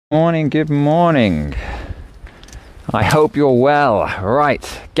Morning, good morning. I hope you're well.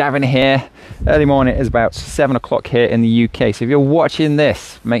 Right, Gavin here. Early morning is about 7 o'clock here in the UK. So if you're watching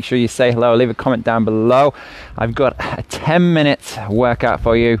this, make sure you say hello, leave a comment down below. I've got a 10-minute workout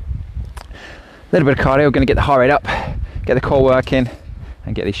for you. A little bit of cardio, gonna get the heart rate up, get the core working,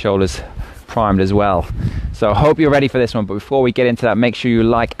 and get these shoulders primed as well. So I hope you're ready for this one. But before we get into that, make sure you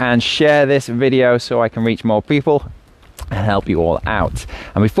like and share this video so I can reach more people and help you all out.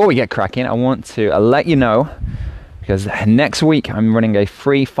 And before we get cracking, I want to let you know, because next week I'm running a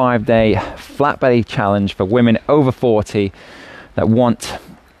free 5-day flat belly challenge for women over 40 that want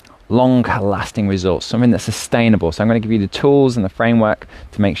long-lasting results, something that's sustainable. So I'm going to give you the tools and the framework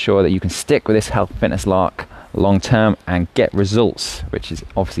to make sure that you can stick with this health fitness lark long term and get results, which is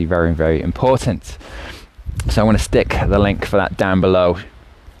obviously very, very important. So I'm going to stick the link for that down below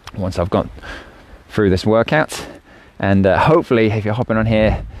once I've gone through this workout. And hopefully, if you're hopping on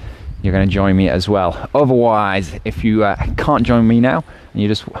here, you're going to join me as well. Otherwise, if you can't join me now and you're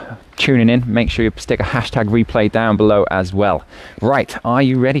just tuning in, make sure you stick a hashtag replay down below as well. Right, are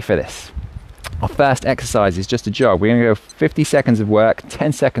you ready for this? Our first exercise is just a jog. We're going to go 50 seconds of work,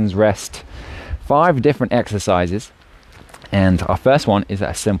 10 seconds rest, 5 different exercises. And our first one is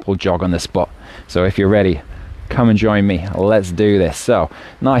a simple jog on the spot. So if you're ready, come and join me. Let's do this. So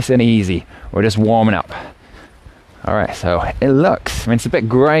nice and easy. We're just warming up. All right, so it looks, it's a bit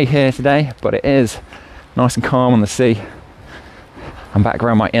grey here today, but it is nice and calm on the sea. I'm back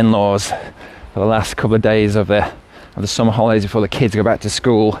around my in-laws for the last couple of days of the summer holidays before the kids go back to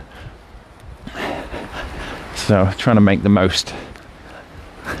school. So trying to make the most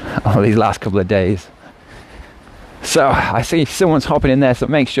of these last couple of days. So I see someone's hopping in there, so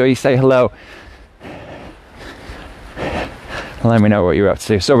make sure you say hello. Let me know what you're up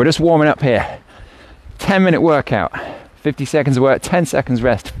to. So we're just warming up here. 10-minute workout, 50 seconds of work, 10 seconds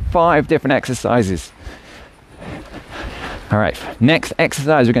rest, 5 different exercises. All right, next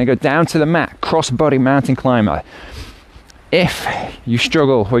exercise, we're going to go down to the mat, cross-body mountain climber. If you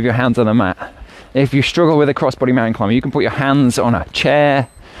struggle with your hands on the mat, if you struggle with a cross-body mountain climber, you can put your hands on a chair,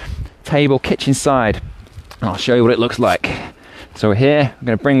 table, kitchen side, and I'll show you what it looks like. So here, I'm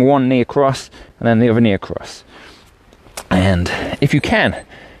going to bring one knee across and then the other knee across. And if you can,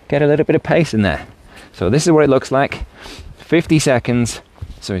 get a little bit of pace in there. So this is what it looks like, 50 seconds.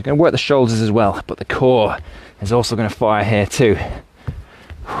 So you're going to work the shoulders as well, but the core is also going to fire here too.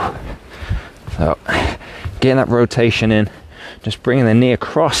 So getting that rotation in, just bringing the knee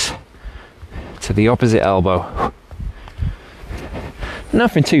across to the opposite elbow.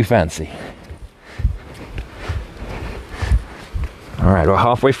 Nothing too fancy. All right, we're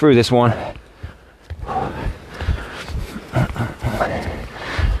halfway through this one.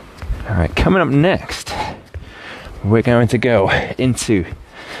 All right, coming up next, we're going to go into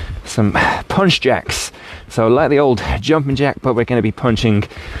some punch jacks. So like the old jumping jack, but we're going to be punching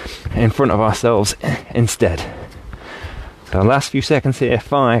in front of ourselves instead. So last few seconds here,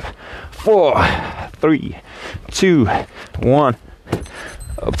 5, 4, 3, 2, 1.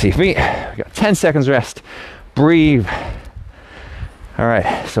 Up to your feet. We've got 10 seconds rest. Breathe. All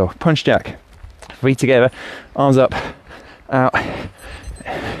right, so punch jack. Feet together, arms up, out.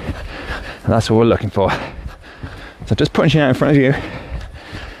 And that's what we're looking for. So just punching out in front of you,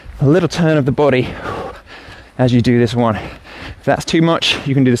 a little turn of the body as you do this one. If that's too much,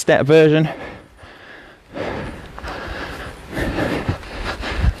 you can do the step version.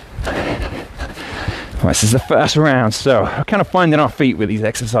 Right, this is the first round, so we're kind of finding our feet with these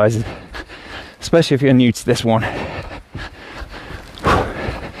exercises, especially if you're new to this one.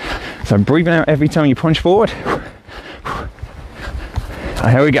 So breathing out every time you punch forward. And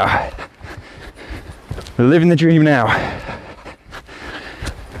here we go. We're living the dream now.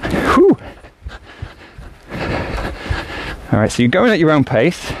 Whew. All right, so you're going at your own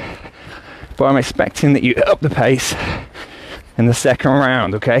pace, but I'm expecting that you up the pace in the second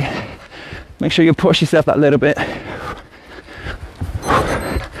round, okay? Make sure you push yourself that little bit.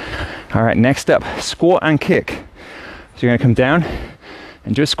 All right, next up, squat and kick. So you're gonna come down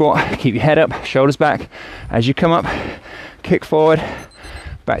and do a squat, keep your head up, shoulders back. As you come up, kick forward,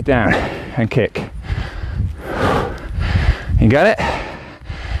 back down, and kick. You got it?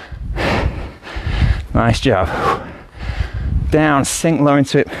 Nice job. Down, sink low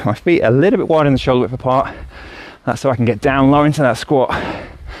into it. My feet are a little bit wider than the shoulder width apart. That's so I can get down low into that squat.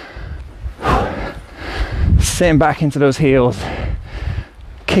 Sitting back into those heels.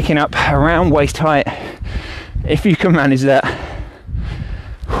 Kicking up around waist height. If you can manage that.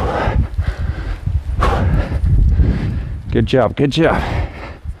 Good job, good job.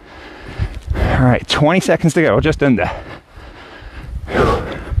 All right, 20 seconds to go, just under.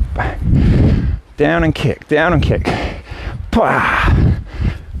 Down and kick, down and kick. Pwah,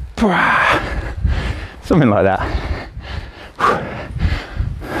 pwah. Something like that.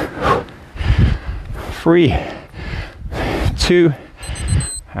 3, 2,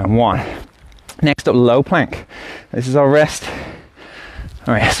 and 1. Next up, low plank. This is our rest.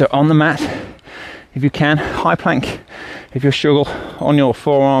 All right, so on the mat, if you can, high plank if you struggle on your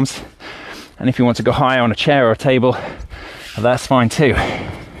forearms. And if you want to go higher on a chair or a table, that's fine too.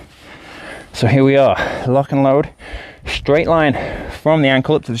 So here we are, lock and load, straight line from the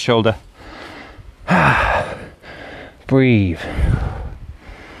ankle up to the shoulder. Breathe.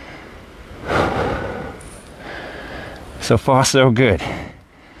 So far, so good.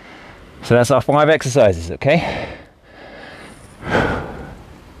 So that's our 5 exercises, okay?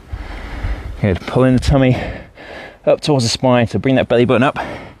 Good, pulling the tummy up towards the spine to bring that belly button up.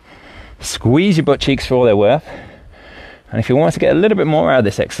 Squeeze your butt cheeks for all they're worth. And if you want to get a little bit more out of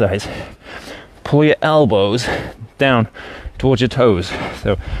this exercise, pull your elbows down towards your toes.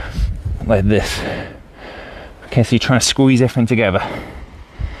 So, like this. Okay, so you're trying to squeeze everything together.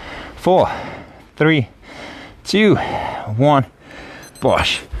 4, 3, 2, 1,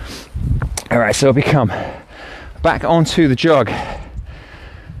 bosh. All right, so we come back onto the jog.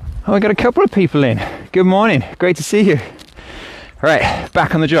 Oh, we got a couple of people in. Good morning, great to see you. All right,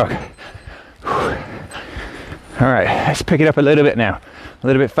 back on the jog. All right, let's pick it up a little bit now, a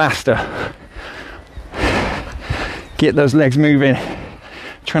little bit faster. Get those legs moving,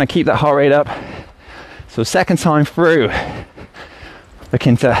 trying to keep that heart rate up. So second time through,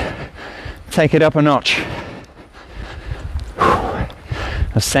 looking to take it up a notch.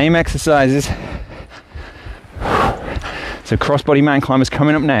 The same exercises. So crossbody man climbers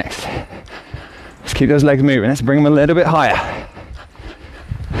coming up next. Let's keep those legs moving. Let's bring them a little bit higher.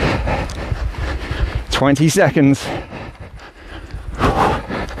 20 seconds.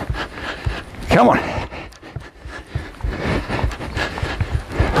 Come on.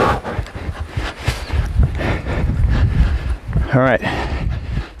 All right.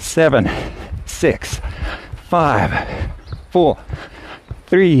 7, 6, 5, 4,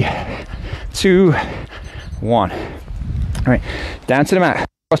 3, 2, 1. All right, down to the mat.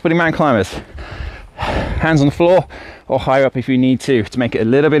 Crossbody man climbers. Hands on the floor or higher up if you need to make it a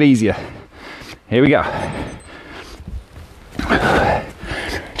little bit easier. Here we go.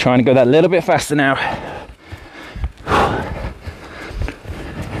 Trying to go that little bit faster now.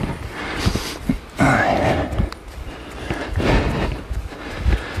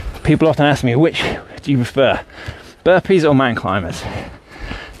 People often ask me, which do you prefer, burpees or man climbers?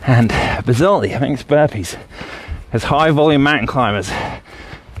 And bizarrely, I think it's burpees. As high volume mountain climbers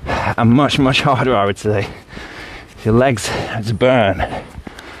are much, much harder, I would say. Your legs just burn.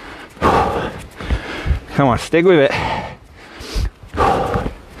 Come on, stick with it.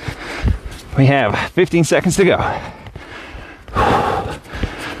 We have 15 seconds to go.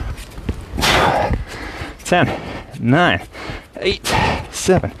 10, 9, 8,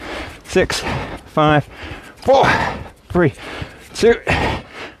 7, 6, 5, 4, 3, 2,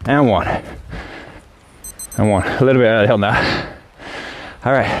 and 1. And 1. A little bit early on that.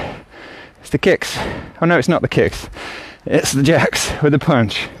 All right. It's the kicks. Oh no, it's not the kicks. It's the jacks with the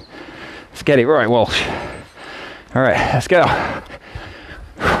punch. Let's get it right, Walsh. All right, let's go.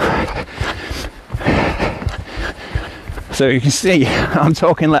 So you can see I'm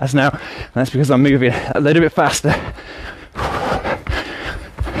talking less now. That's because I'm moving a little bit faster.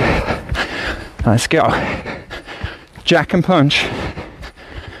 Let's go. Jack and punch.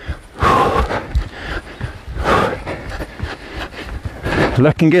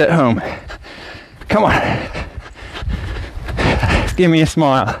 Looking good at home. Come on. Give me a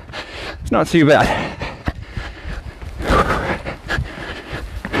smile. It's not too bad.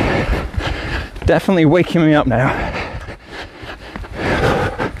 Definitely waking me up now.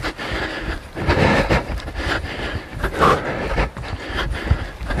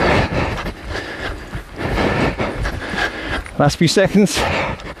 Last few seconds.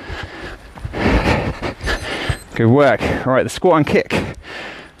 Good work. All right, the squat and kick.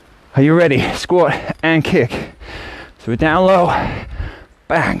 Are you ready? Squat and kick. So we're down low.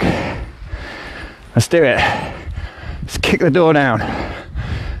 Bang. Let's do it. Let's kick the door down.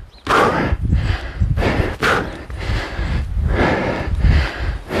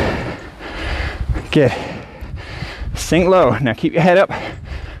 Good. Sink low. Now keep your head up.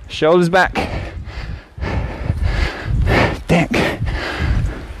 Shoulders back. Dink.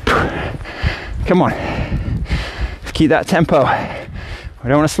 Come on. Let's keep that tempo. We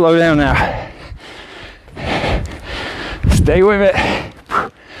don't want to slow down now. Stay with it.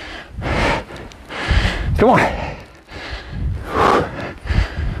 Come on.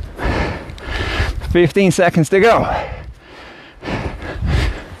 15 seconds to go.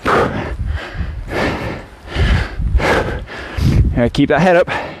 All right, keep that head up,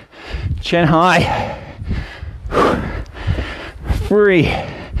 chin high. 3,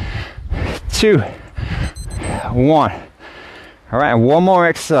 2, 1. All right, and one more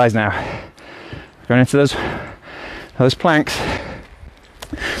exercise now. Going into those planks.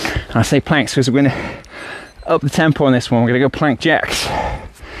 And I say planks because we're going to up the tempo on this one. We're going to go plank jacks.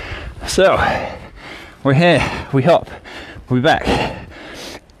 So we're here, we hop, we'll be back.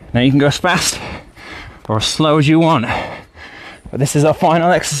 Now you can go as fast or as slow as you want, but this is our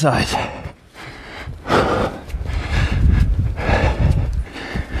final exercise.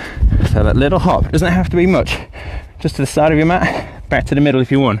 So that little hop, it doesn't have to be much, just to the side of your mat, back to the middle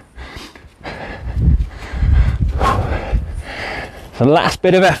if you want. So last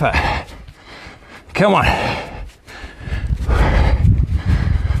bit of effort. Come on.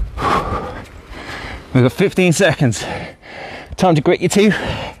 We've got 15 seconds. Time to grit your teeth,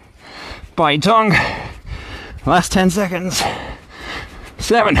 bite your tongue. Last 10 seconds.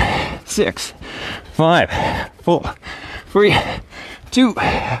 7, 6, 5, 4, 3, 2,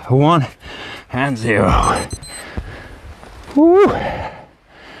 1, and 0. Woo.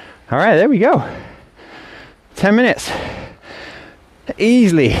 All right, there we go. 10 minutes.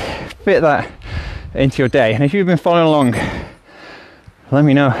 Easily fit that into your day. And if you've been following along, let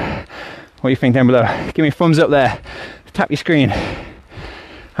me know what you think down below. Give me a thumbs up there. Tap your screen.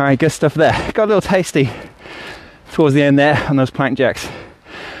 All right, good stuff there. Got a little tasty towards the end there on those plank jacks.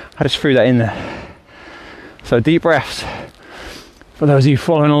 I just threw that in there. So deep breaths for those of you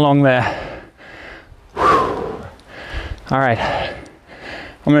following along there. All right,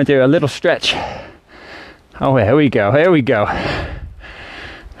 I'm going to do a little stretch. Oh, here we go, here we go.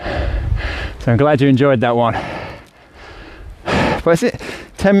 So I'm glad you enjoyed that one. But that's it,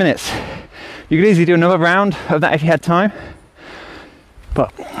 10 minutes. You could easily do another round of that if you had time.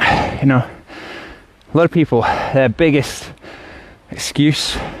 But, you know, a lot of people, their biggest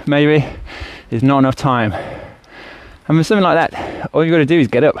excuse, maybe, is not enough time. And with something like that, all you got to do is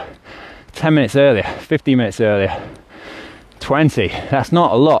get up 10 minutes earlier, 15 minutes earlier, 20. That's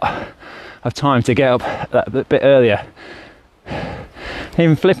not a lot of time to get up that bit earlier.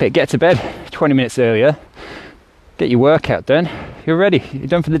 Even flip it, get to bed 20 minutes earlier, get your workout done, you're ready, you're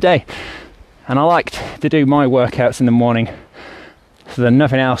done for the day. And I like to do my workouts in the morning so that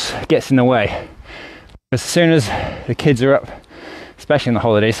nothing else gets in the way. As soon as the kids are up, especially in the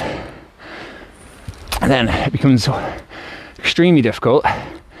holidays, then it becomes extremely difficult.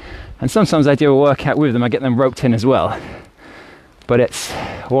 And sometimes I do a workout with them, I get them roped in as well. But it's,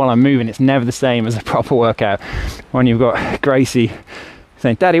 while I'm moving, it's never the same as a proper workout. When you've got Gracie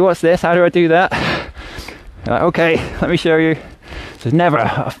saying, "Daddy, what's this? How do I do that?" You're like, "Okay, let me show you." So it's never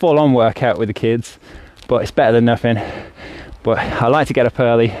a full-on workout with the kids, but it's better than nothing. But I like to get up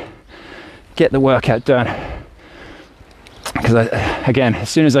early, get the workout done. Because again, as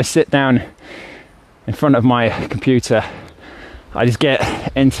soon as I sit down in front of my computer, I just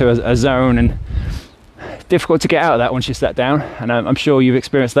get into a zone, and it's difficult to get out of that once you sat down. And I'm sure you've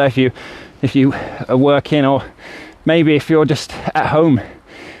experienced that if you are working, or maybe if you're just at home,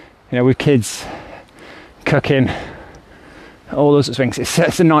 you know, with kids, cooking, all those sorts of things.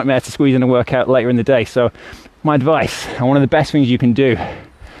 It's a nightmare to squeeze in a workout later in the day. So my advice, and one of the best things you can do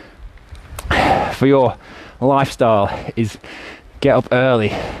for your lifestyle, is get up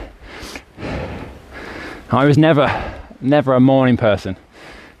early. I was never a morning person.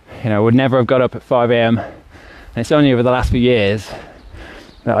 You know, would never have got up at 5 a.m. And it's only over the last few years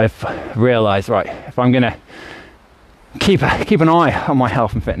that I've realised, right, if I'm gonna keep an eye on my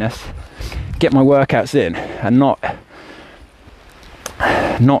health and fitness, get my workouts in, and not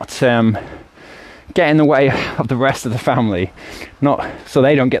get in the way of the rest of the family, not so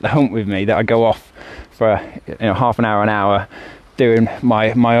they don't get the hump with me that I go off for, you know, half an hour doing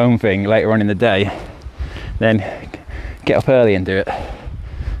my own thing later on in the day, then get up early and do it.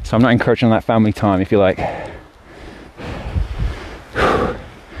 So I'm not encouraging that family time, if you like.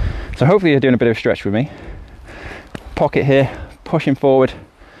 So hopefully you're doing a bit of a stretch with me. Pocket here, pushing forward.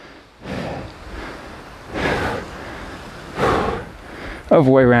 Other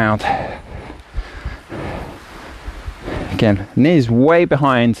way round. Again, knees way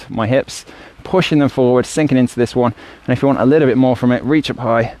behind my hips, pushing them forward, sinking into this one. And if you want a little bit more from it, reach up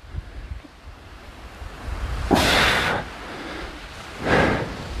high.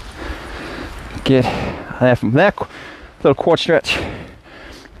 Good. There from there, little quad stretch.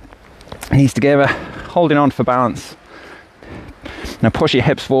 Knees together, holding on for balance. Now push your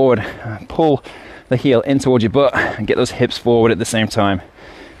hips forward, pull the heel in towards your butt, and get those hips forward at the same time.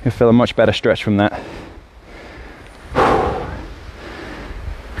 You'll feel a much better stretch from that. I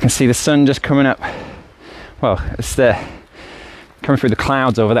can see the sun just coming up. Well, it's there, coming through the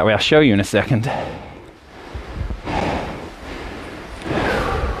clouds over that way. I'll show you in a second.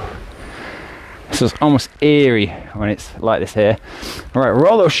 So it's almost eerie when it's like this here. All right,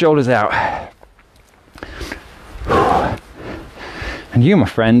 roll those shoulders out. And you, my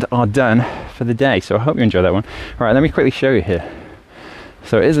friend, are done for the day. So I hope you enjoy that one. All right, let me quickly show you here.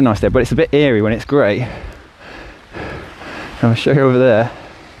 So it is a nice day, but it's a bit eerie when it's grey. I'll show you over there.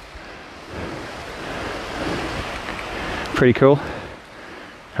 Pretty cool.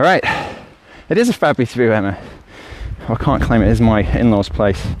 All right, it is a fabulous view, Emma. I can't claim it is my in-laws'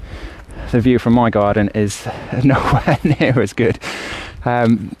 place. The view from my garden is nowhere near as good.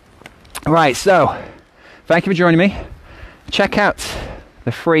 Right, so thank you for joining me. Check out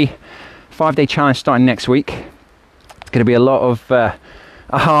the free 5-day challenge starting next week. It's going to be a lot of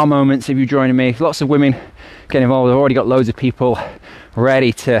aha moments if you're joining me. Lots of women getting involved. I've already got loads of people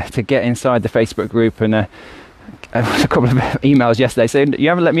ready to get inside the Facebook group, and a couple of emails yesterday saying, you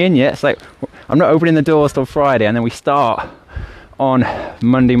haven't let me in yet. It's like, I'm not opening the doors till Friday, and then we start on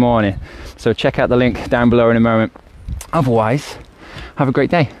Monday morning. So check out the link down below in a moment. Otherwise, have a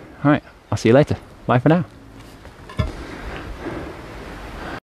great day. All right, I'll see you later. Bye for now.